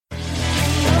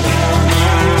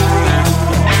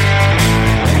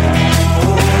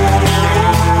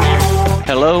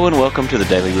welcome to the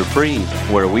Daily Reprieve,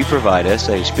 where we provide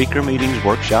SA speaker meetings,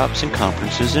 workshops, and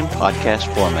conferences in podcast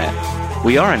format.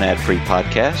 We are an ad-free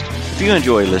podcast. If you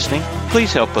enjoy listening,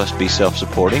 please help us be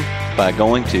self-supporting by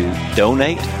going to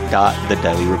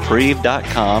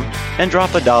donate.thedailyreprieve.com and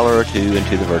drop $1 or $2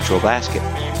 into the virtual basket.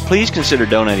 Please consider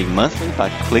donating monthly by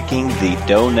clicking the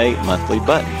Donate Monthly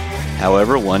button.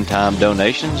 However, one-time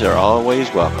donations are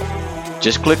always welcome.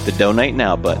 Just click the Donate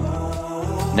Now button.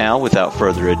 Now, without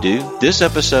further ado, this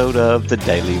episode of the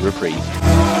Daily Reprieve.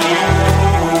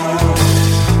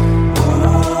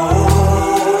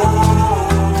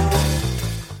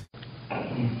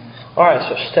 All right,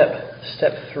 so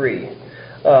step 3.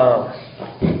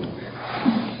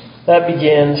 That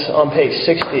begins on page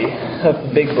 60 of the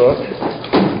big book.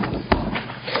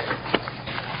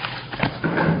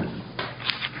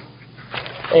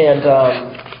 And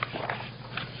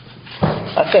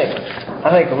I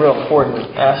think a real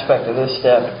important aspect of this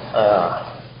step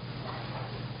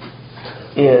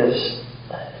is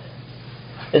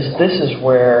this is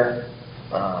where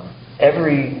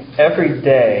every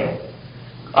day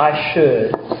I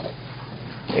should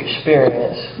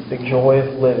experience the joy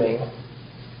of living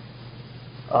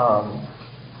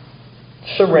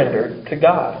surrendered to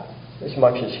God as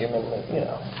much as humanly,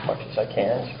 as much as I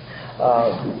can.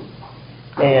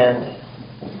 And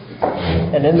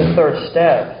in the third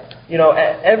step,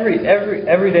 every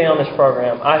day on this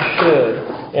program,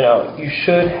 you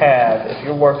should have, if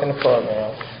you're working the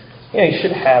program, you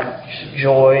should have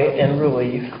joy and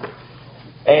relief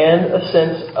and a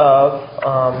sense of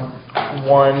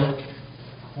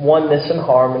oneness and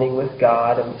harmony with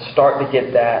God, and start to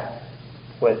get that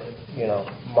with,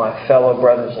 my fellow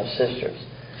brothers and sisters.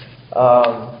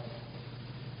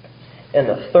 And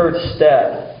the third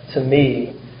step, to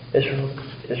me, is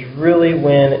really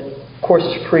when, of course,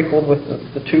 it's prequeled with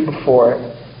the two before it,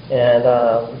 and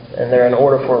they're in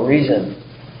order for a reason.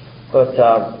 But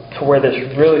to where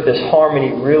this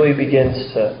harmony really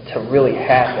begins to really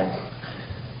happen.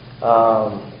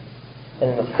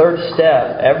 And the third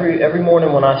step, every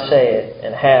morning when I say it,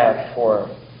 and have for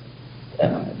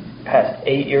the past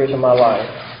 8 years of my life,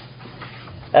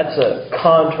 that's a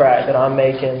contract that I'm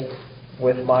making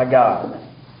with my God.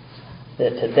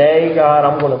 That today, God,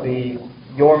 I'm going to be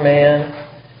your man,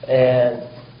 and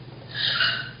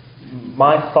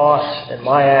my thoughts and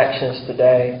my actions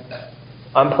today,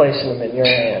 I'm placing them in your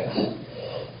hands.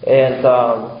 And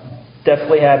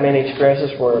definitely had many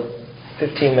experiences where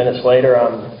 15 minutes later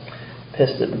I'm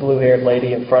pissed at the blue-haired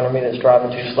lady in front of me that's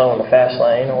driving too slow in the fast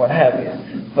lane or what have you.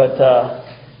 But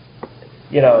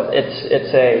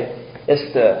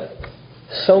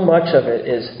so much of it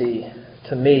is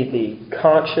to me the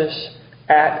conscious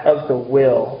act of the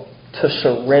will to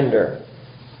surrender,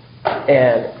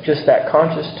 and just that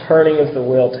conscious turning of the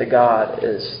will to God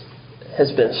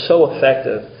has been so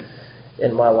effective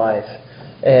in my life.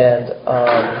 And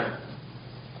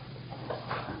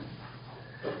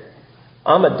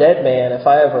I'm a dead man if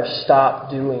I ever stop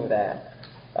doing that.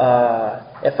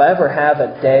 If I ever have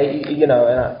a day,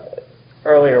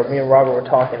 earlier me and Robert were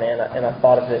talking, and I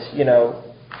thought of this.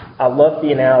 I love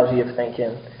the analogy of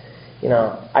thinking,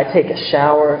 I take a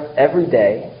shower every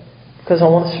day because I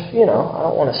want to, I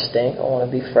don't want to stink. I want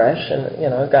to be fresh, and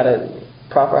got a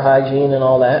proper hygiene and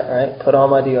all that, right? Put on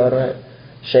my deodorant,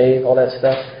 shave, all that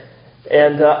stuff,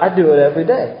 and I do it every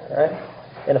day, right?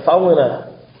 And if I went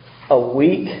a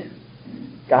week,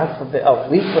 God forbid, a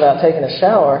week without taking a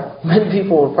shower, many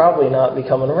people would probably not be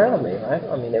coming around me, right?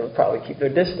 I mean, they would probably keep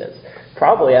their distance,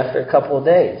 probably after a couple of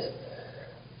days.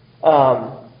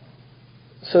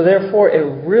 So therefore, it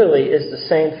really is the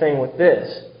same thing with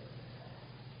this.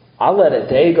 I let a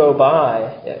day go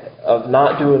by of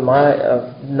not doing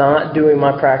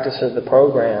my practice of the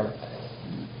program.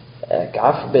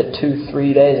 God forbid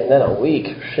 2-3 days, and then a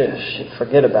week.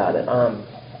 Forget about it. I'm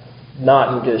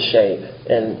not in good shape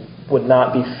and would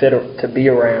not be fit to be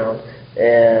around,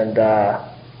 and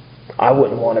I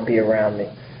wouldn't want to be around me.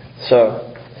 So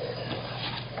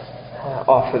I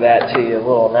offer that to you, a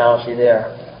little analogy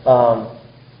there.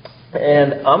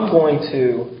 And I'm going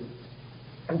to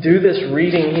do this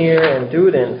reading here and do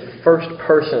it in first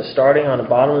person, starting on the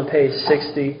bottom of page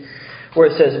 60, where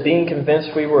it says, being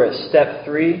convinced we were at step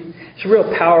 3. It's a real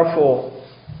powerful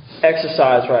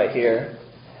exercise right here,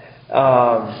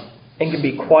 and can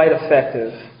be quite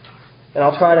effective. And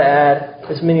I'll try to add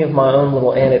as many of my own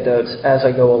little anecdotes as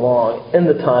I go along in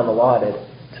the time allotted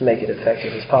to make it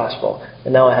effective as possible.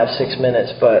 And now I have 6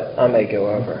 minutes, but I may go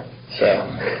over.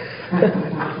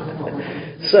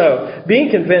 So, being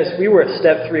convinced, we were at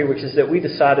step 3, which is that we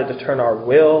decided to turn our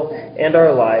will and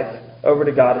our life over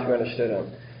to God as we understood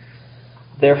Him.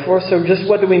 Therefore, so just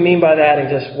what do we mean by that, and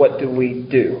just what do we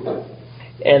do?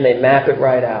 And they map it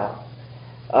right out.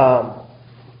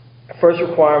 First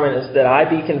requirement is that I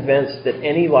be convinced that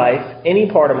any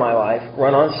part of my life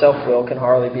run on self-will can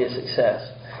hardly be a success.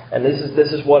 And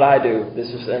this is what I do.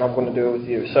 And I'm going to do it with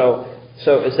you. So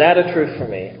is that a truth for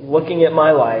me? Looking at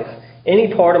my life,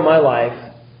 any part of my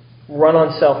life run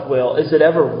on self-will, is it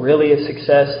ever really a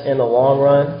success in the long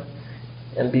run?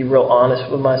 And be real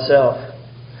honest with myself.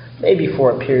 Maybe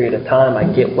for a period of time I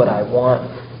get what I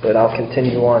want, but I'll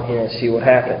continue on here and see what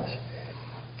happens.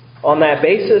 On that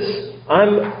basis,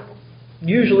 I'm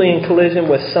usually in collision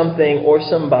with something or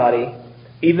somebody,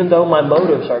 even though my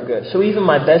motives are good. So even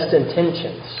my best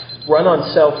intentions, run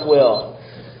on self-will,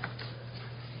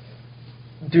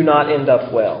 do not end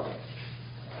up well.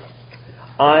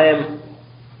 I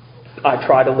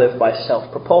try to live by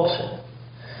self-propulsion.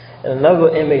 And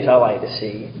another image I like to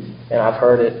see, and I've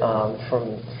heard it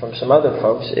from some other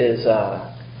folks, is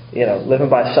living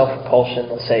by self-propulsion.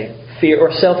 Let's say fear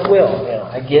or self-will.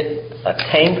 I get a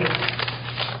tank.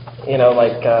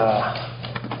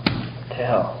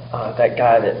 That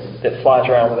guy that flies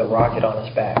around with a rocket on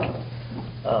his back,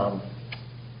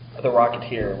 the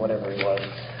Rocketeer, whatever he was.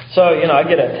 So I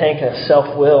get a tank of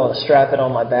self-will and strap it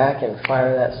on my back and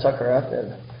fire that sucker up,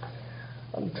 and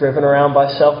I'm driven around by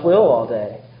self-will all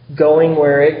day, going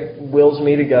where it wills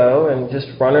me to go, and just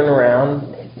running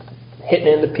around, hitting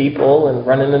into people and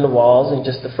running into walls and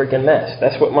just a freaking mess.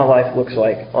 That's what my life looks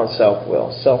like on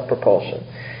self-will, self-propulsion.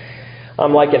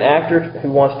 I'm like an actor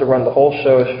who wants to run the whole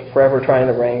show, forever trying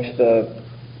to arrange the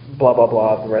blah, blah,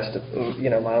 blah, the rest of,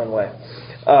 my own way.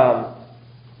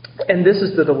 And this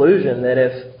is the delusion that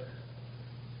if,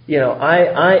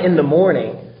 I in the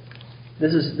morning,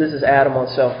 this is Adam on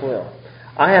self-will.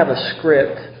 I have a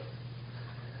script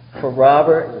for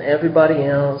Robert and everybody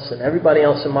else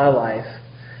in my life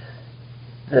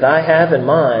that I have in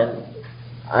mind.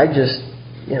 I just,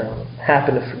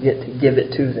 happen to forget to give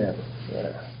it to them.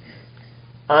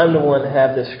 I'm the one to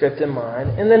have this script in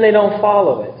mind, and then they don't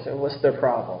follow it. So what's their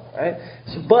problem, right?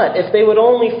 But if they would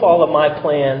only follow my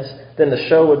plans, then the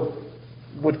show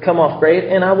would come off great,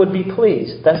 and I would be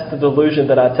pleased. That's the delusion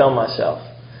that I tell myself,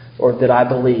 or that I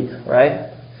believe,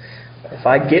 right? If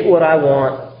I get what I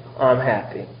want, I'm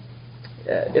happy.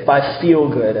 If I feel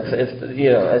good, if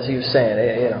as he was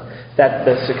saying,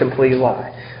 that's a complete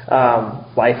lie.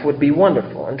 Life would be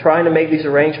wonderful. And trying to make these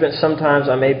arrangements, sometimes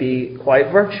I may be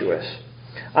quite virtuous.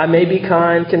 I may be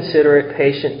kind, considerate,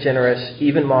 patient, generous,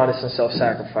 even modest and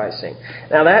self-sacrificing.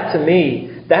 Now that, to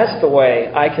me, that's the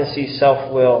way I can see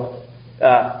self-will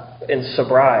in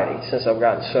sobriety since I've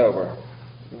gotten sober.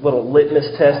 Little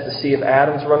litmus test to see if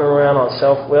Adam's running around on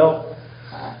self-will.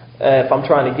 If I'm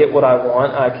trying to get what I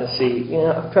want, I can see,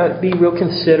 I'm trying to be real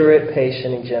considerate,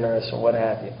 patient, and generous, and what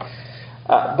have you.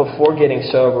 Before getting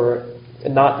sober,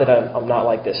 not that I'm not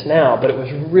like this now, but it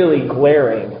was really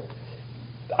glaring.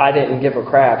 I didn't give a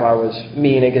crap. I was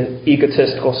mean,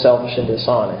 egotistical, selfish, and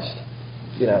dishonest.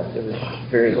 It was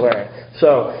very glaring.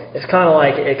 So it's kind of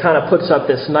like, it kind of puts up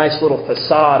this nice little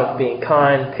facade of being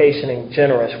kind, patient, and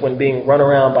generous when being run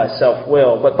around by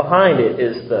self-will. But behind it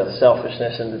is the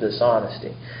selfishness and the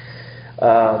dishonesty.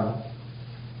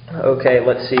 Okay,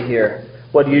 let's see here.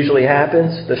 What usually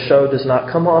happens? The show does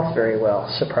not come off very well.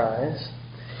 Surprise.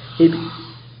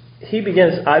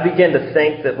 I begin to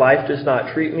think that life does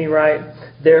not treat me right.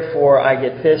 Therefore, I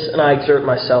get pissed and I exert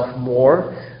myself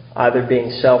more, either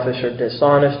being selfish or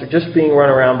dishonest, or just being run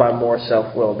around by more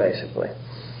self-will, basically.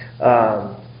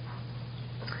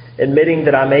 Admitting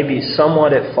that I may be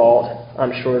somewhat at fault,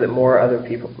 I'm sure that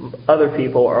other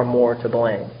people are more to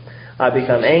blame. I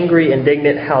become angry,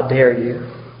 indignant, how dare you,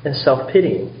 and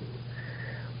self-pitying.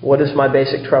 What is my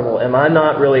basic trouble? Am I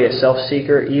not really a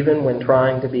self-seeker even when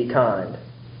trying to be kind?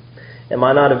 Am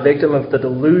I not a victim of the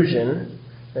delusion,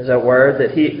 is that word,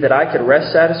 that I could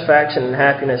wrest satisfaction and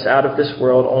happiness out of this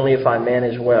world only if I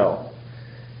manage well?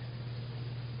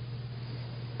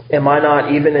 Am I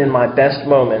not, even in my best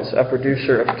moments, a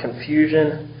producer of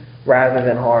confusion rather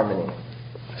than harmony?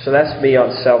 So that's me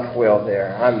on self-will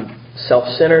there. I'm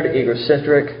self-centered,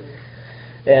 egocentric,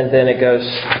 and then it goes,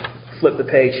 flip the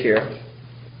page here.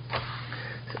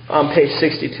 On page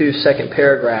 62, second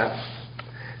paragraph.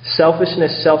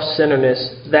 Selfishness,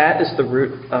 self-centeredness, that is the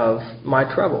root of my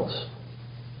troubles.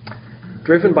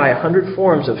 Driven by 100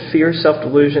 forms of fear,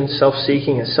 self-delusion,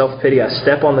 self-seeking, and self-pity, I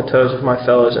step on the toes of my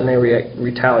fellows and they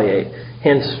retaliate,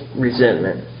 hence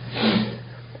resentment.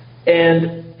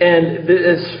 And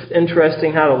it's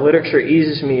interesting how the literature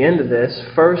eases me into this.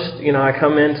 First, I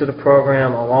come into the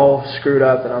program, I'm all screwed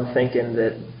up, and I'm thinking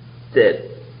that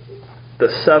the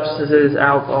substances,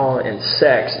 alcohol, and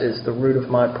sex is the root of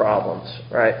my problems,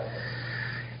 right?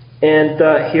 And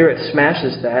here it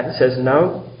smashes that and says,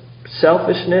 no,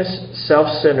 selfishness,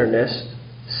 self-centeredness,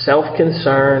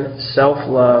 self-concern,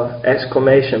 self-love,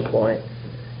 exclamation point,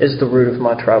 is the root of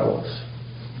my troubles.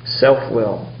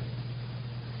 Self-will.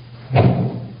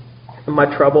 My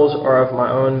troubles are of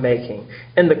my own making.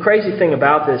 And the crazy thing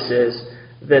about this is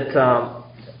that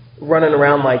running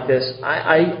around like this,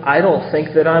 I don't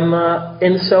think that I'm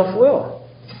in self-will.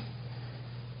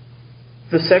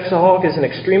 The sexaholic is an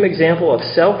extreme example of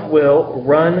self-will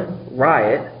run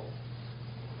riot.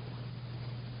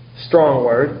 Strong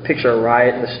word. Picture a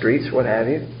riot in the streets, what have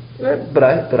you. But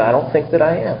I don't think that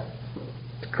I am.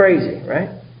 It's crazy, right?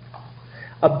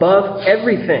 Above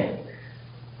everything,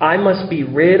 I must be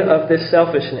rid of this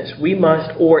selfishness. We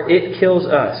must, or it kills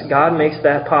us. God makes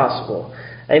that possible.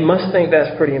 I must think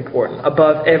that's pretty important.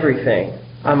 Above everything,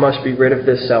 I must be rid of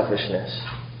this selfishness.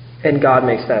 And God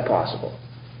makes that possible.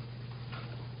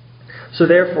 So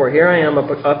therefore, here I am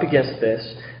up against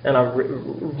this, and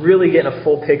I'm really getting a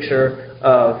full picture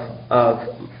of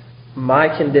my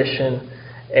condition.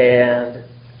 And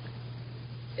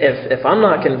if I'm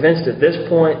not convinced at this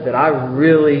point that I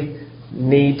really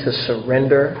need to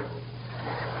surrender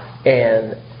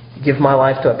and give my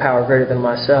life to a power greater than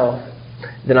myself,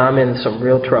 then I'm in some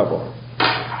real trouble.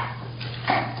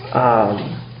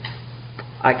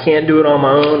 I can't do it on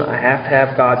my own. I have to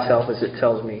have God's help, as it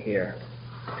tells me here.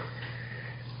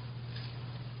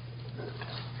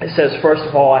 It says, first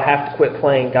of all, I have to quit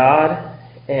playing God.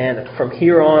 And from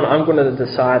here on, I'm going to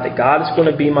decide that God is going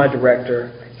to be my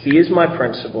director. He is my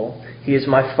principal. He is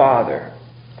my Father.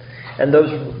 And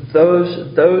those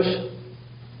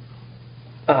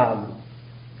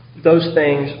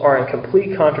things are in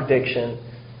complete contradiction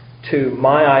to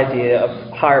my idea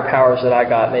of higher powers that I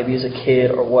got, maybe as a kid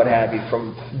or what have you,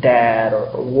 from Dad or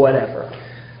whatever.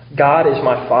 God is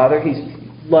my Father. He's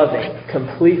loving,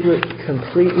 completely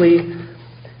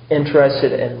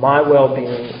interested in my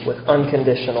well-being with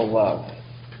unconditional love.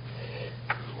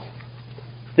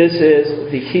 This is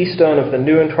the keystone of the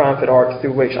new and triumphant arc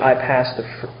through which I pass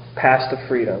to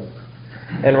freedom.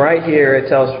 And right here it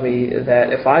tells me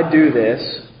that if I do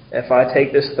this, if I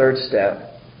take this third step,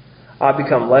 I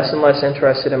become less and less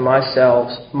interested in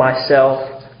myself,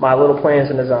 my little plans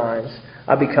and designs.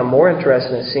 I become more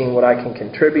interested in seeing what I can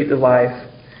contribute to life.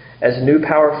 As new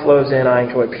power flows in, I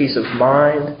enjoy peace of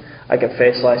mind. I can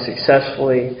face life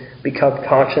successfully, become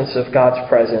conscious of God's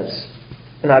presence,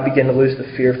 and I begin to lose the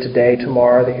fear of today,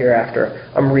 tomorrow, the hereafter.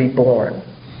 I'm reborn.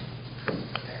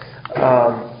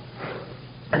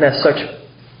 And that's such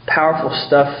powerful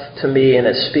stuff to me, and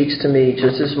it speaks to me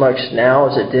just as much now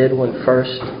as it did when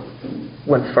first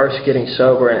getting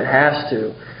sober, and it has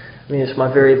to. I mean, it's my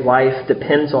very life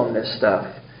depends on this stuff.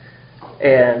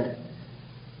 And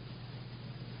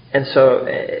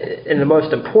the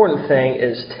most important thing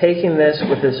is taking this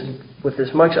with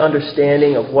as much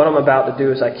understanding of what I'm about to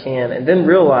do as I can, and then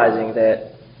realizing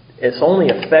that it's only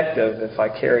effective if I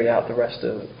carry out the rest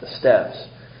of the steps.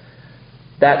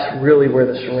 That's really where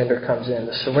the surrender comes in.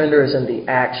 The surrender is in the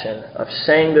action of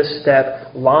saying this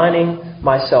step, lining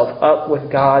myself up with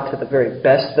God to the very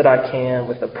best that I can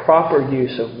with the proper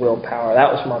use of willpower.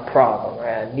 That was my problem,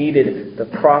 right? I needed the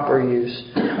proper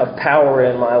use of power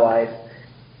in my life.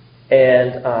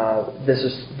 And this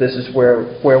is where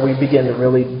we begin to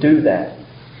really do that.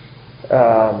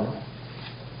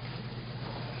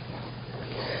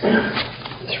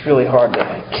 It's really hard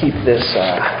to keep this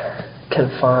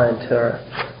confined to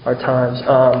our times.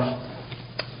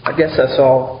 I guess that's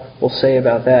all we'll say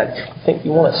about that. I think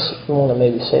you want to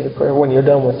maybe say the prayer when you're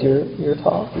done with your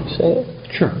talk. You say it.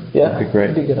 Sure. Yeah, that'd be great.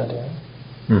 That'd be a good idea.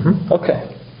 Mm-hmm. Okay.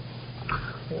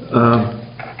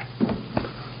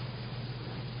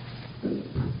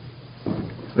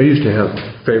 I used to have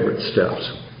favorite steps,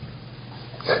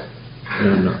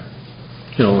 and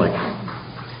like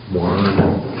 1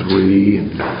 and 3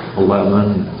 and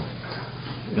 11,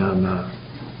 and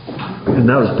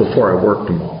that was before I worked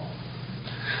them all.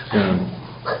 And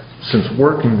since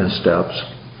working the steps,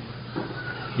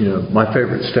 my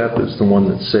favorite step is the one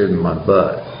that's saving my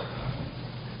butt,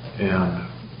 and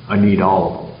I need all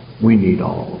of them. We need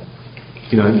all of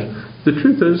them. The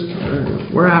truth is,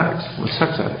 we're addicts. We're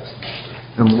sex addicts.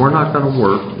 And we're not going to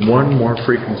work one more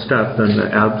freaking step than the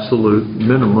absolute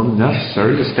minimum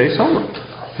necessary to stay sober.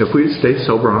 If we'd stay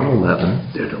sober on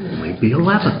 11, there'd only be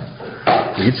 11.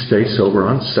 If we'd stay sober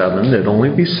on 7, there'd only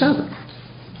be 7.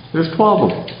 There's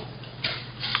 12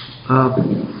 of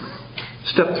them.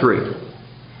 Step 3.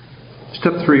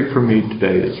 Step 3 for me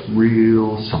today is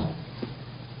real simple.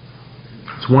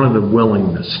 It's one of the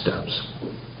willingness steps.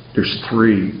 there's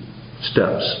 3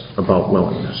 steps about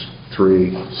willingness.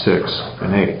 3, 6,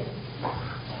 and 8.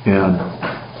 And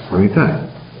what do you think?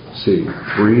 See,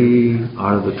 3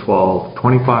 out of the 12,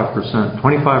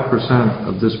 25%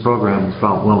 of this program is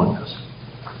about willingness.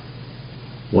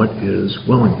 What is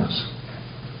willingness?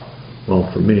 Well,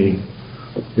 for me,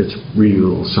 it's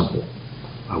real simple.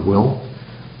 I will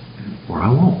or I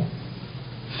won't.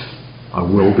 I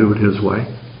will do it His way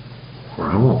or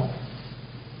I won't.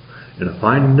 And if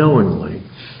I knowingly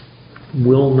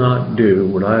will not do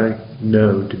what I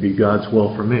know to be God's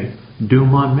will for me,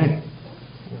 doom on me.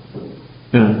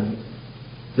 And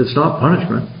it's not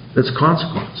punishment, it's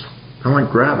consequence. Kind of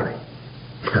like gravity.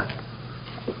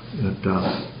 It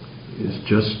is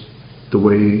just the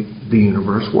way the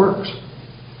universe works.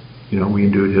 We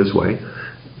can do it His way.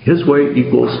 His way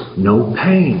equals no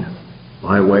pain.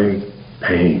 My way,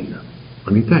 pain.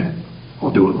 Let me think.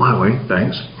 I'll do it my way,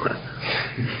 thanks. I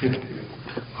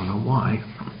don't know why.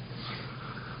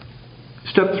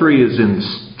 Step 3 is in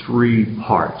 3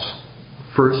 parts.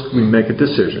 First, we make a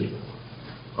decision.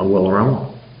 I will or I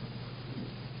won't.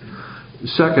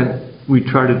 Second, we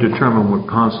try to determine what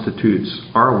constitutes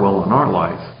our will in our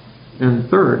life. And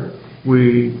third,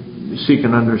 we seek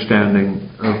an understanding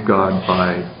of God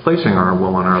by placing our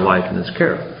will in our life in His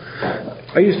care.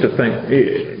 I used to think,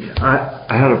 I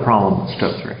had a problem with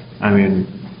step 3. I mean,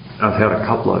 I've had a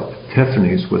couple of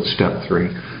epiphanies with step 3.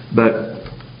 But,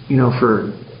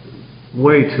 for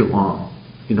way too long,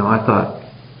 I thought,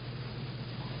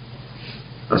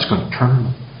 I was going to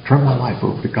turn my life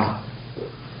over to God.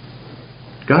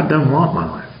 God doesn't want my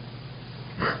life.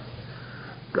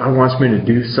 God wants me to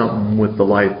do something with the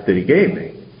life that He gave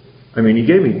me. I mean, He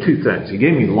gave me 2 things. He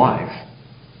gave me life,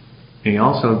 and He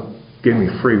also gave me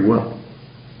free will.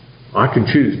 I can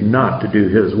choose not to do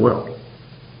His will.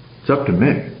 It's up to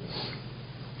me.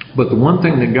 But the one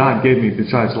thing that God gave me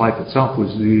besides life itself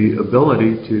was the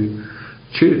ability to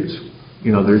choose.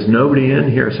 There's nobody in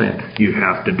here saying, you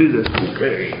have to do this.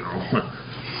 Okay.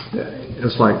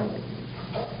 It's like,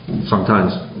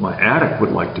 sometimes my addict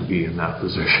would like to be in that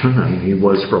position, and he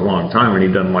was for a long time, and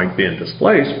he doesn't like being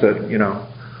displaced, but,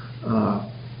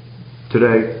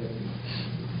 today,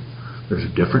 there's a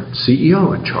different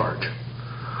CEO in charge.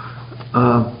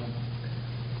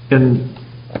 And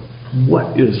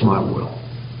what is my will?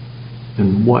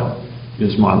 And what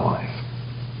is my life?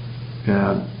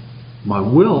 And my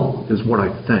will is what I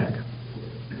think.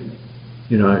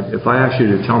 If I asked you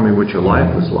to tell me what your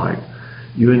life was like,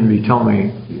 you wouldn't be telling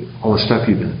me all the stuff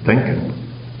you've been thinking.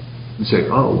 You say,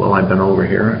 oh, well, I've been over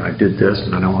here, and I did this,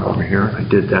 and then I went over here, and I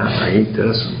did that, and I ate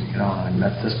this, and, I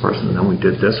met this person, and then we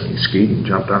did this, and we skied and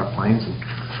jumped out of planes. And,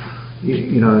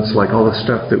 it's like all the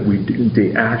stuff that we do,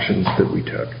 the actions that we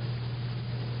took.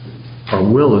 Our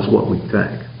will is what we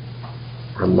think.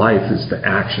 Our life is the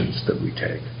actions that we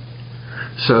take.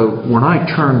 So when I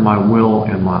turn my will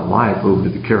and my life over to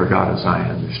the care of God as I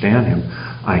understand Him,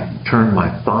 I turn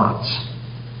my thoughts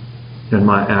and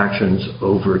my actions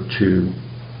over to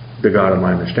the God of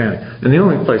my understanding. And the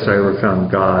only place I ever found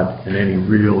God in any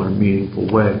real or meaningful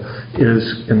way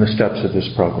is in the steps of this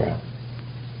program.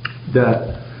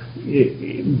 That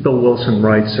Bill Wilson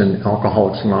writes in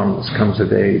Alcoholics Anonymous Comes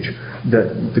of Age,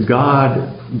 that the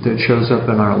God that shows up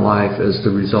in our life as the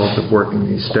result of working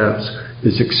these steps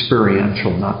is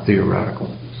experiential, not theoretical.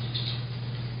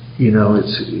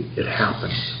 It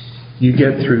happens. You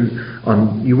get through,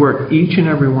 you work each and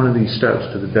every one of these steps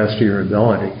to the best of your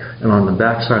ability, and on the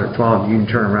backside of 12, you can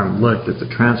turn around and look at the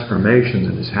transformation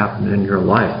that has happened in your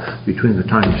life between the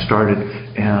time you started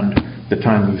and the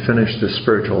time you finished this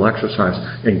spiritual exercise,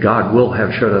 and God will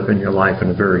have showed up in your life in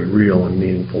a very real and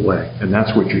meaningful way. And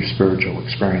that's what your spiritual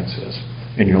experience is.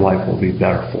 And your life will be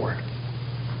better for it.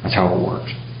 That's how it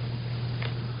works.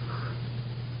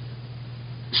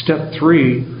 Step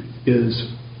 3 is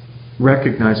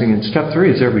recognizing, and step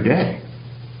 3 is every day.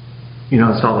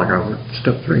 It's not like I worked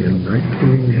step 3 in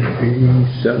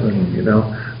 1987,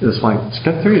 It's like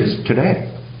step 3 is today.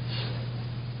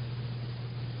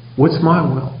 What's my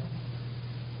will?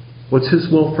 What's His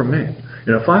will for me?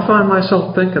 And if I find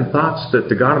myself thinking thoughts that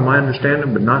the God of my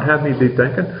understanding would not have me be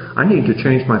thinking, I need to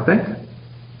change my thinking.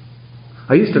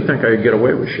 I used to think I could get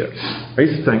away with shit. I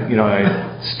used to think,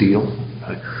 I steal.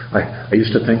 I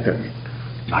used to think that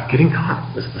not getting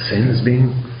caught was the same as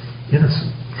being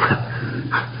innocent.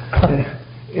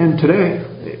 And today,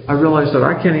 I realize that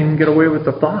I can't even get away with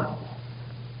the thought.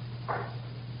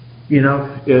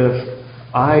 If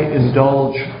I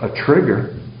indulge a trigger,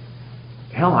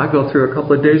 hell, I go through a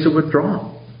couple of days of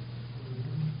withdrawal.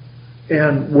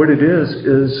 And what it is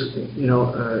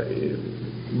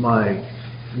my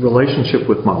relationship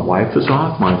with my wife is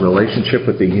off. My relationship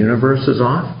with the universe is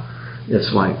off.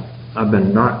 It's like I've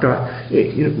been knocked out.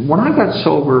 When I got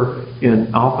sober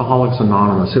in Alcoholics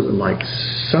Anonymous, it was like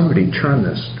somebody turned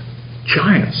this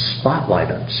giant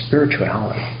spotlight on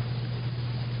spirituality.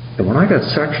 And when I got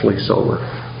sexually sober,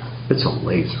 it's a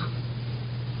laser.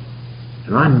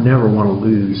 And I never want to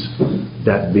lose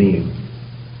that being.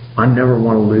 I never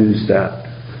want to lose that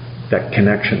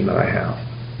connection that I have,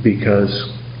 because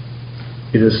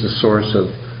it is the source of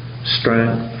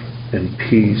strength and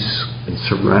peace and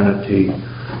serenity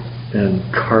and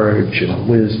courage and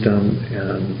wisdom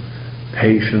and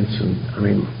patience. And I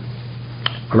mean,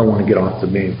 I don't want to get off the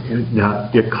beam. Now,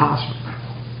 it cost me.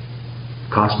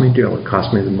 It cost me dearly. It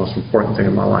cost me the most important thing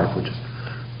in my life, which is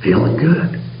feeling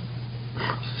good.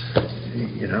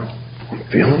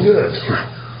 Feeling good.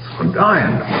 I'm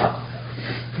dying.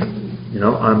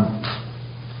 I'm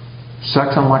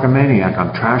sexing like a maniac.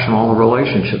 I'm trashing all the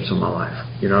relationships in my life,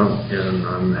 and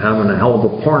I'm having a hell of a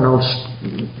porno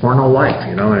life,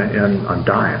 and I'm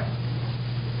dying.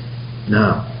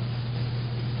 No.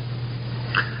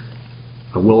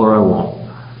 I will or I won't.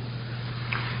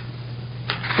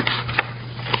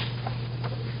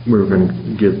 We're going to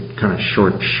give kind of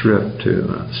short shrift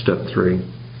to step 3.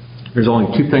 There's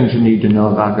only 2 things you need to know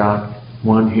about God.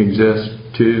 1, He exists.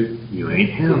 2, you ain't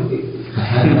Him.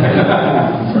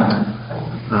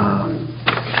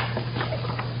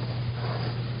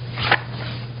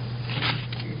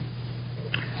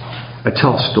 I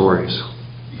tell stories.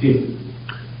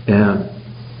 And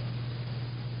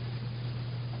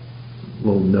a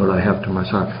little note I have to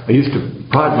myself. I used to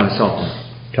pride myself in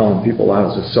telling people I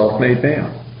was a self-made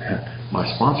man. My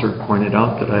sponsor pointed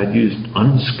out that I had used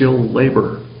unskilled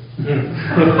labor.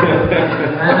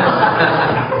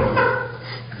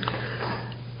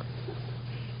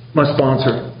 My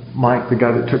sponsor, Mike, the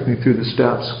guy that took me through the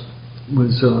steps,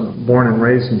 was born and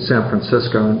raised in San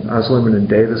Francisco. And I was living in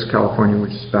Davis, California,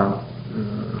 which is about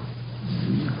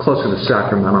closer to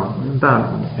Sacramento,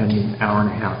 about an hour and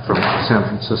a half from San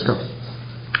Francisco.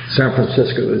 San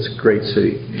Francisco is a great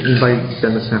city. Anybody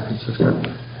been to San Francisco?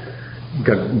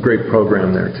 Got a great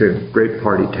program there too. Great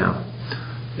party town.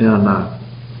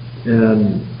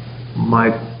 And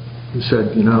Mike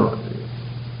said,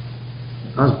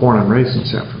 I was born and raised in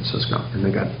San Francisco, and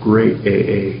they got great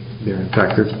AA there. In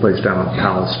fact, there's a place down on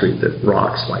Palace Street that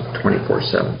rocks like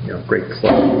 24/7. Great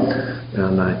club,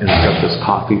 and it's got this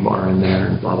coffee bar in there,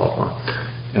 and blah blah blah.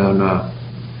 And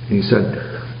he said,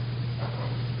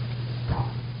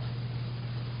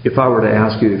 if I were to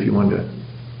ask you if you wanted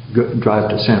to drive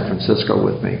to San Francisco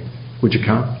with me, would you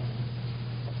come?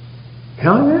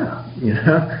 Hell yeah.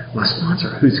 My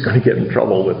sponsor, who's going to get in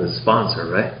trouble with his sponsor,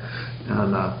 right?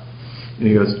 And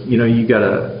he goes, you got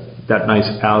that nice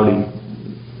Audi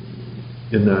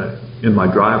in my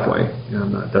driveway,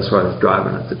 and that's what I was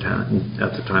driving at the time.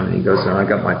 And he goes, and I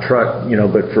got my truck,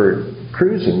 but for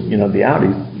cruising, the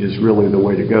Audi is really the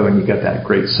way to go, and you got that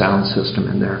great sound system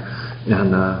in there.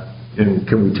 And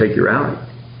can we take your Audi?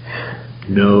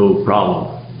 No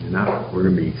problem. We're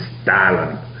going to be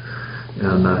styling.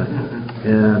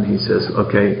 And he says,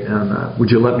 okay, and would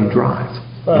you let me drive?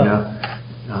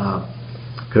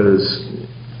 Because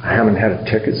I haven't had a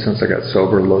ticket since I got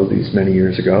sober low these many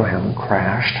years ago. Haven't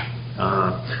crashed,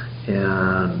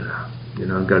 and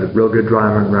got a real good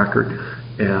driving record,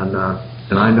 and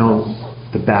I know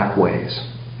the back ways.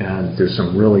 And there's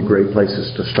some really great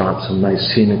places to stop, some nice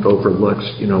scenic overlooks,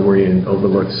 where you can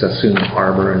overlook Sassoon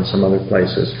Harbor and some other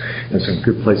places, and some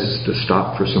good places to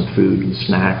stop for some food and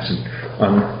snacks and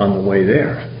on the way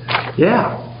there.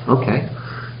 Yeah, okay.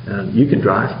 And you can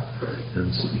drive.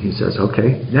 And he says,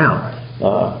 okay, now,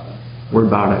 we're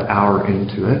about an hour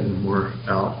into it, and we're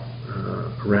out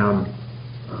around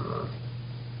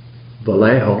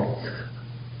Vallejo.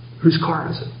 Whose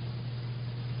car is it?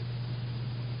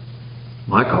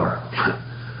 My car.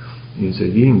 He said,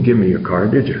 you didn't give me your car,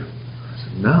 did you? I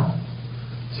said, no.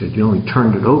 He said, you only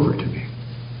turned it over to me.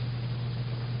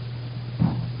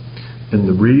 And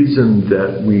the reason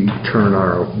that we turn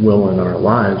our will and our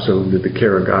lives over to the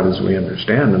care of God as we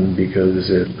understand them, because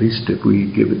at least if we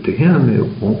give it to Him, it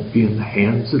won't be in the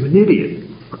hands of an idiot.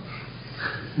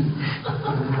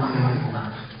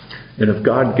 And if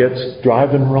God gets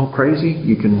driving real crazy,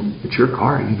 it's your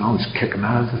car, you can always kick him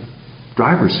out of the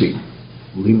driver's seat.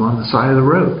 Leave him on the side of the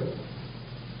road.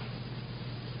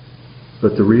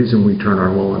 But the reason we turn our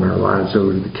will and our lives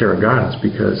over to the care of God is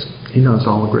because He knows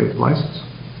all the great places,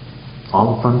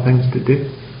 all the fun things to do.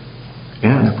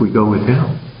 And if we go with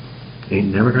Him, ain't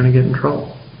never going to get in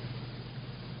trouble.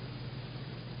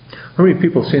 How many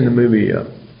people have seen the movie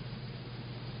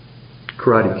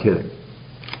Karate Kid?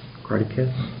 Karate Kid?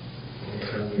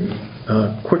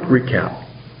 Quick recap.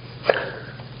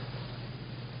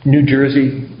 New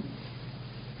Jersey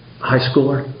high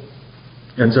schooler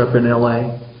ends up in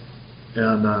LA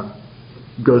and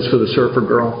goes for the surfer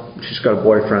girl. She's got a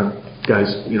boyfriend.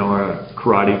 Guy's, a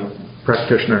karate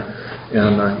practitioner,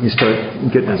 and he starts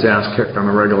getting his ass kicked on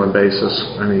a regular basis.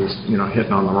 I mean, he's,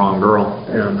 hitting on the wrong girl.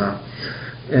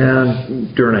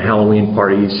 And during a Halloween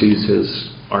party, he sees his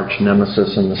arch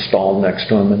nemesis in the stall next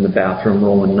to him in the bathroom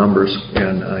rolling numbers,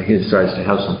 and he decides to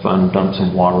have some fun, dump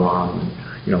some water on him,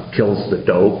 and, kills the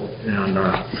dope, and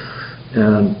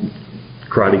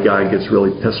karate guy gets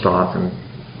really pissed off, and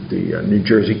the New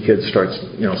Jersey kid starts,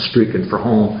 streaking for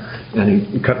home, and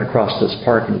he's cutting across this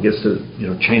park, and he gets to,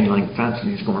 chain link fence, and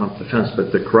he's going up the fence,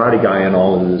 but the karate guy and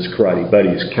all of his karate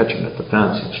buddies catch him at the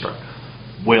fence and start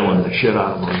wailing the shit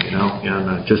out of him,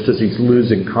 and just as he's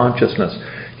losing consciousness,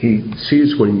 he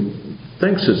sees what he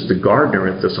thinks is the gardener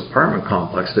at this apartment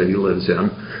complex that he lives in,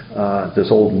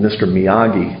 this old Mr.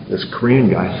 Miyagi, this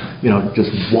Korean guy,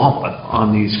 just whopping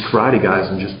on these karate guys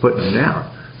and just putting them down.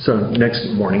 So next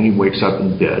morning he wakes up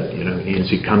in bed, as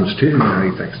he comes to, he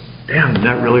thinks, damn,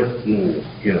 that really,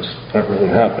 yes, that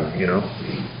really happened, He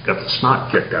got the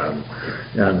snot kicked out of him.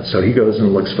 And so he goes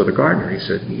and looks for the gardener. He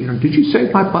said, did you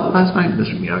save my butt last night?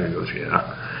 Mr. Miyagi goes,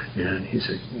 yeah. And he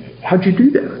said, how'd you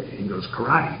do that? And he goes,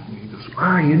 karate. And he goes,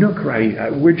 you know karate.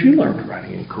 Where'd you learn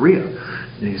karate? In Korea.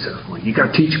 And he says, well, you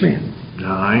got to teach me. No,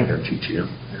 I ain't going to teach you.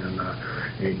 And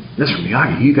Mr.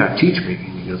 Miyagi, you got to teach me.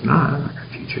 And he goes, no, I'm not going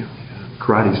to teach you.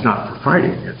 Karate's not for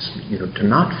fighting. It's, to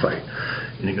not fight.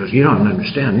 And he goes, you don't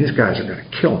understand. These guys are going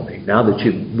to kill me. Now that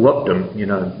you've whooped them,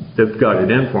 they've got it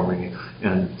in for me.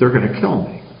 And they're going to kill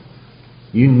me.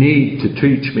 You need to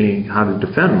teach me how to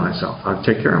defend myself, how to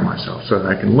take care of myself so that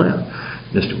I can live.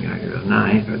 Mr. Miyagi goes, no,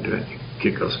 I ain't going to do it. The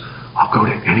kid goes, I'll go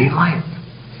to any length.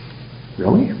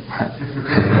 Really?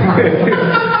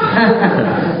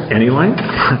 Any length?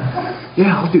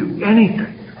 Yeah, I'll do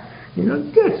anything.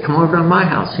 Good. Come over to my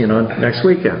house, next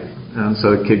weekend. And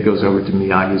so the kid goes over to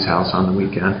Miyagi's house on the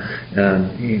weekend,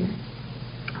 and he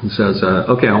says,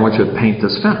 okay, I want you to paint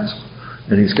this fence.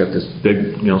 And he's got this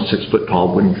big,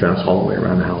 6-foot-tall wooden fence all the way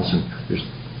around the house, and there's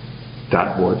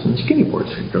fat boards and skinny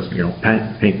boards. And he goes,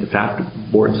 paint the fat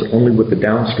boards only with the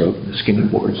downstroke, and the skinny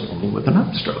boards only with an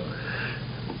upstroke.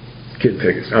 The kid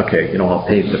figures, okay, I'll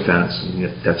paint the fence, and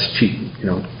that's cheap, in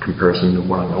comparison to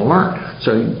what I'm going to learn.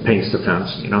 So he paints the fence,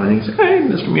 and he says, hey,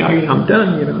 Mr. Miyagi, I'm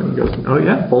done, and he goes, oh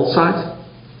yeah, both sides?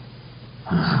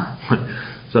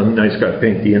 So now he's got to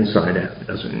paint the inside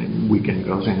as the weekend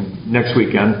goes. And next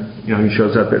weekend, he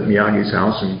shows up at Miyagi's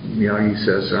house, and Miyagi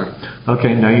says,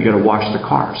 okay, now you got to wash the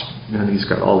cars. And he's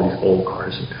got all these old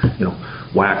cars, and,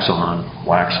 wax on,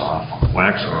 wax off,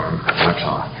 wax on, wax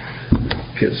off.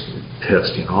 Pissed.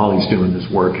 All he's doing is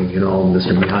working,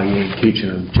 Mr. Miyagi ain't teaching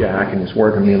him jack, and he's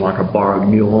working me like a borrowed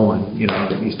mule, and,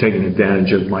 he's taking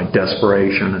advantage of my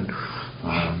desperation, and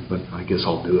but I guess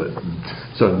I'll do it. And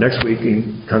so next week he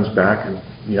comes back, and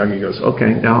Miyagi goes,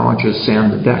 okay, now I want you to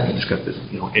sand the deck. And he's got this,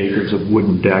 acres of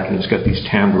wooden deck, and he's got these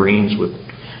tambourines with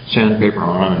sandpaper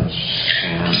on it,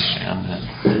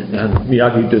 and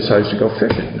Miyagi decides to go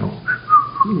fishing,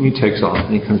 He takes off,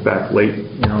 and he comes back late,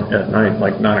 at night,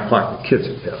 like 9 o'clock. The kids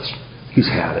are pissed. He's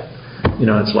had it.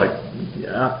 It's like,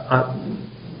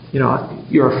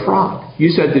 you're a fraud. You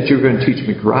said that you were going to teach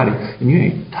me karate, and you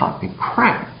ain't taught me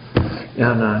crap.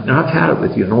 And I've had it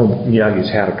with you. And old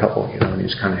Miyagi's had a couple, and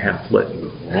he's kind of half lit. He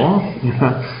goes, well,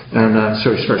 and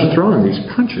so he starts throwing these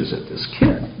punches at this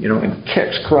kid, and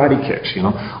kicks, karate kicks,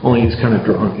 only he's kind of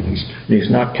drunk, and he's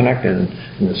not connected, and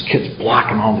this kid's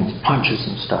blocking all these punches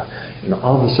and stuff. And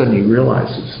all of a sudden he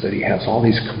realizes that he has all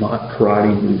these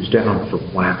karate moves down from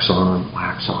wax on,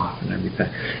 wax off, and everything.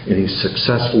 And he's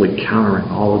successfully countering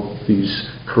all of these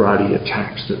karate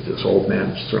attacks that this old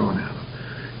man is throwing at him.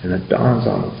 And it dawns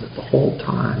on him that the whole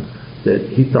time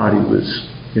that he thought he was,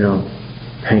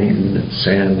 painting and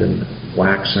sand and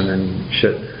waxing and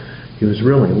shit, he was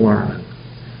really learning.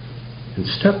 And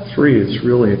step 3 is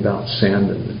really about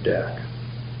sanding the deck.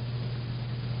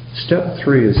 Step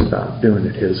 3 is about doing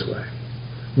it his way.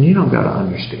 And you don't got to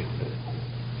understand it.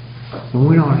 And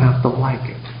we don't have to like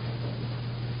it.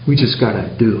 We just got to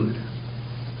do it.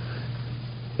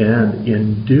 And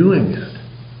in doing it,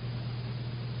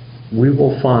 we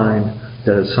will find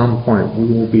that at some point we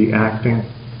will be acting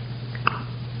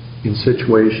in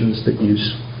situations that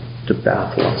used to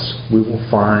baffle us. We will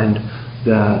find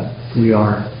that we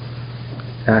are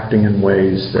acting in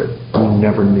ways that we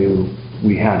never knew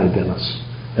we had it in us,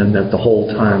 and that the whole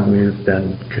time we've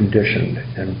been conditioned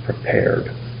and prepared.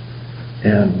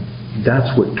 And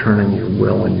That's what turning your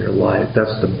will in your life,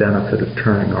 that's the benefit of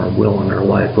turning our will and our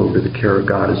life over to the care of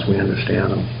God as we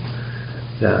understand Him.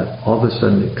 That all of a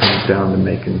sudden it comes down to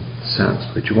making sense.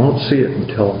 But you won't see it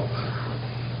until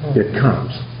it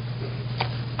comes.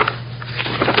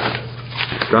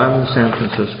 Driving to San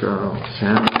Francisco,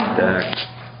 San Deck.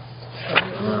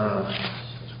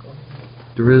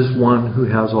 There is one who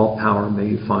has all power, may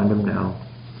you find Him now.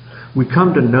 We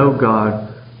come to know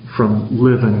God from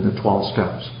living the 12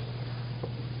 steps.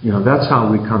 That's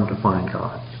how we come to find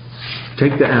God.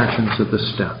 Take the actions of the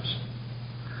steps.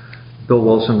 Bill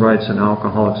Wilson writes in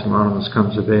Alcoholics Anonymous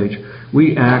Comes of Age,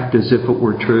 we act as if it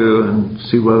were true and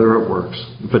see whether it works.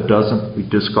 If it doesn't, we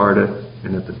discard it.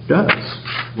 And if it does,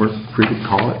 we're free to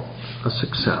call it a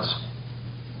success.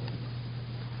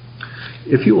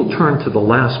 If you will turn to the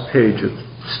last page of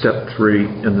step 3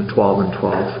 in the 12 and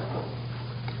 12,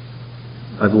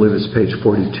 I believe it's page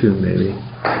 42 maybe.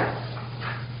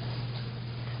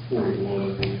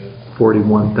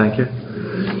 41, thank you.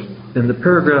 And the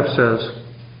paragraph says,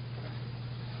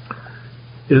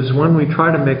 it is when we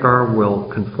try to make our will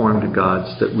conform to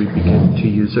God's that we begin to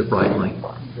use it rightly.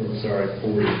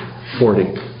 40.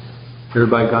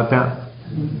 Everybody got that?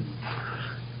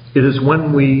 It is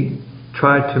when we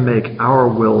try to make our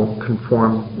will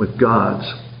conform with God's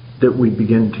that we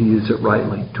begin to use it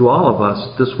rightly. To all of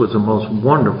us, this was a most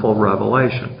wonderful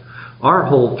revelation. Our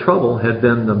whole trouble had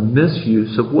been the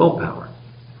misuse of willpower.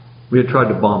 We had tried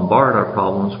to bombard our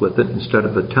problems with it instead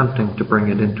of attempting to bring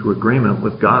it into agreement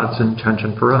with God's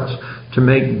intention for us. To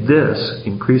make this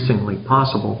increasingly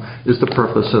possible is the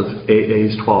purpose of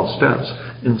AA's 12 steps,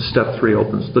 and step 3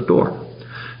 opens the door.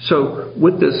 So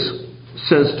what this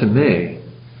says to me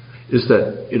is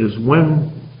that it is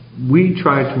when we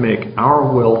try to make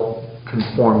our will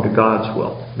conform to God's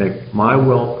will, make my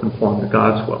will conform to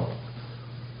God's will,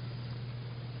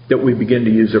 that we begin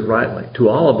to use it rightly. To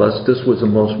all of us, this was a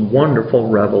most wonderful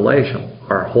revelation.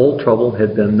 Our whole trouble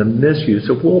had been the misuse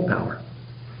of willpower.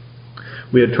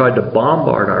 We had tried to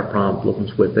bombard our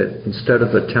problems with it instead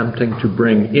of attempting to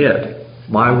bring it,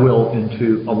 my will,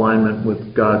 into alignment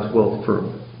with God's will for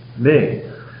me.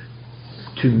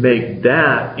 To make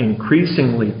that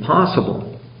increasingly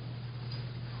possible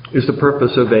is the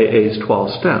purpose of AA's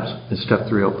 12 steps, and step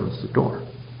 3 opens the door.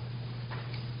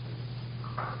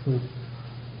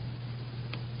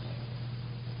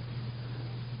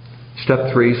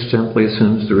 Step 3 simply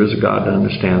assumes there is a God to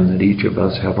understand, that each of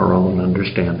us have our own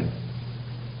understanding.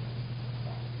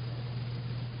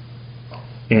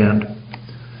 And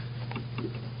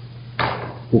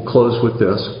we'll close with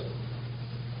this,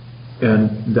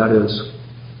 and that is,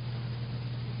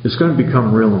 it's going to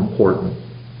become real important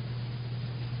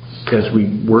as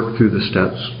we work through the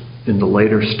steps. In the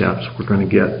later steps, we're going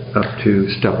to get up to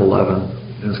step 11,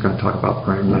 and it's going to talk about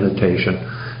prayer and meditation,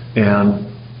 and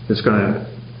it's going to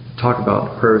talk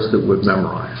about prayers that we've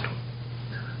memorized.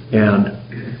 And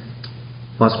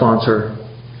my sponsor,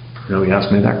 he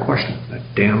asked me that question, that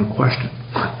damn question.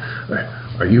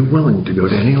 Are you willing to go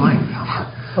to any length?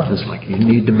 It's like, you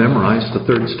need to memorize the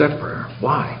 3rd step prayer.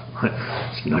 Why?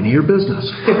 It's none of your business.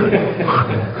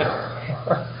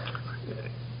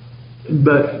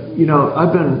 But,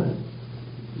 I've been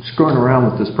screwing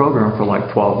around with this program for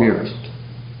like 12 years,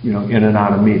 in and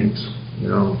out of meetings.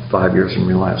 5 years in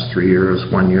relapse, 3 years,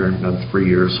 1 year, another 3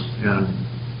 years. And,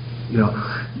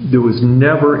 there was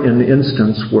never an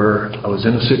instance where I was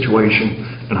in a situation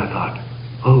and I thought,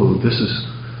 oh, this is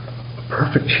a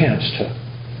perfect chance to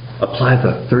apply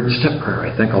the 3rd step prayer.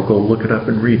 I think I'll go look it up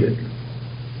and read it.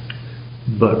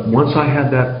 But once I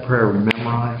had that prayer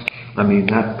memorized,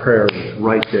 that prayer was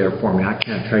right there for me. I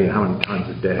can't tell you how many times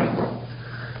a day.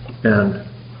 And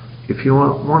if you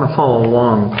want to follow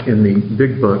along in the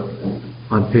big book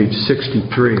on page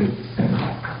 63,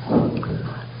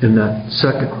 in that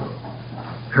second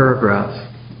paragraph,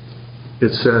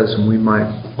 it says, and we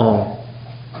might all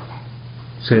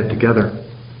say it together,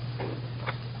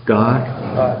 God,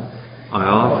 I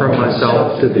offer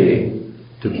myself to Thee,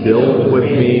 to build with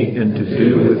me and to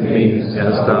do with me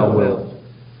as Thou wilt.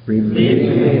 Relieve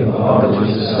me of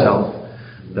malicious self,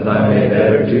 that I may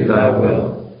better do Thy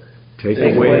will. Take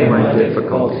away my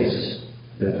difficulties,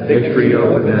 that victory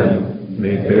over them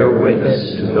may bear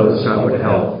witness to those I would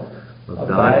help of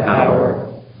Thy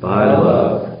power, Thy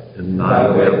love, and Thy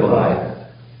way of life.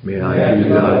 May I do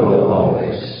Thy will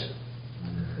always.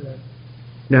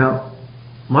 Now,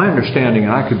 my understanding,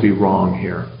 and I could be wrong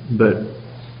here, but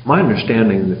my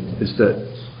understanding is that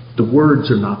the words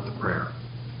are not the prayer.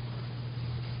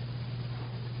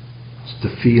 It's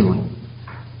the feeling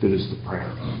that is the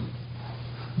prayer.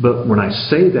 But when I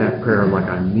say that prayer like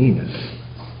I mean it,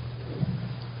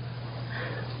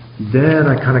 then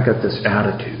I kind of got this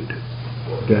attitude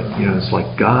that, it's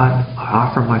like, God, I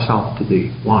offer myself to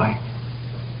thee. Why?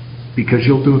 Because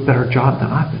you'll do a better job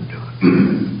than I've been doing.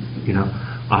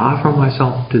 I offer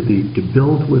myself to thee to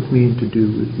build with me and to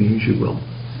do with me as you will.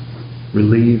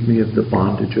 Relieve me of the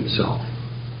bondage of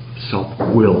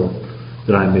self-will,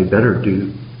 that I may better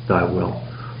do thy will.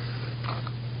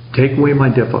 Take away my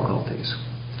difficulties,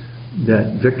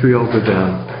 that victory over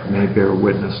them may bear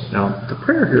witness. Now, the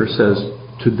prayer here says,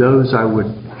 to those I would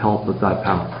help with thy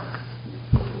power.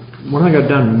 When I got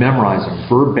done memorizing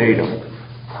verbatim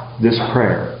this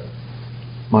prayer,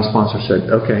 my sponsor said,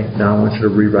 okay, now I want you to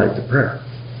rewrite the prayer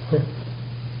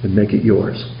and make it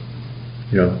yours.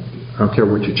 I don't care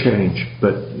what you change,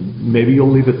 but maybe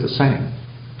you'll leave it the same.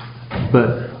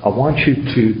 But I want you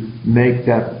to make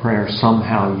that prayer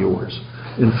somehow yours.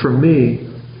 And for me,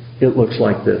 it looks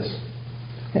like this.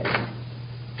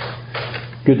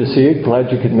 Good to see you.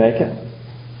 Glad you could make it.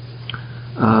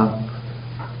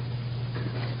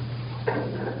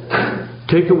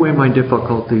 Take away my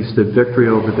difficulties, that victory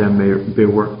over them may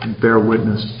bear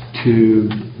witness to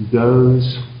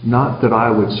those not that I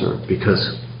would serve,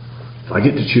 because if I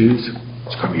get to choose,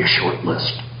 it's going to be a short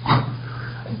list.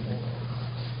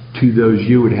 To those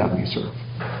you would have me serve.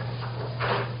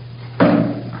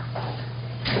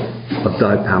 Of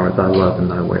thy power, thy love, and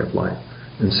thy way of life.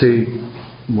 And see,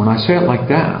 when I say it like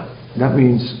that, that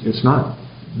means it's not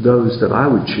those that I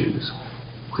would choose.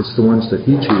 It's the ones that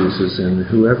he chooses, and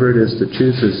whoever it is that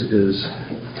chooses is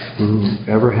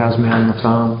whoever has me on the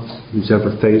phone, whose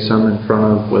ever face I'm in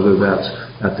front of, whether that's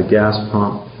at the gas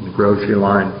pump, the grocery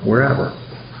line, wherever.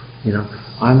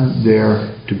 I'm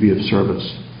there to be of service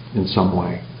in some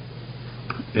way.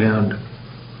 And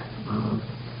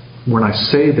when I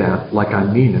say that, like I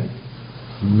mean it,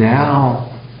 now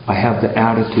I have the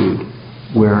attitude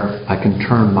where I can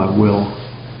turn my will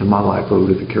and my life over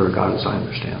to the care of God as I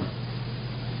understand.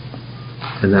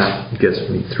 And that gets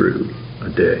me through a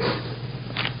day.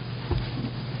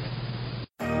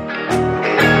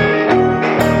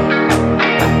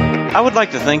 I would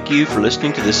like to thank you for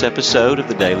listening to this episode of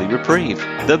the Daily Reprieve,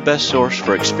 the best source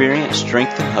for experience,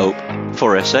 strength, and hope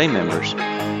for SA members.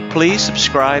 Please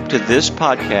subscribe to this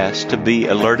podcast to be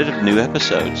alerted of new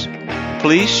episodes.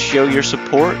 Please show your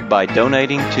support by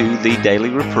donating to the Daily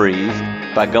Reprieve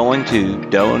by going to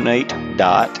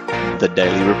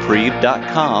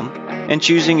donate.thedailyreprieve.com and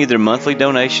choosing either monthly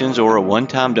donations or a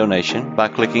one-time donation by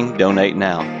clicking Donate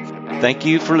Now. Thank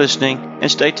you for listening, and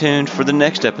stay tuned for the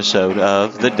next episode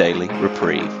of the Daily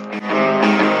Reprieve.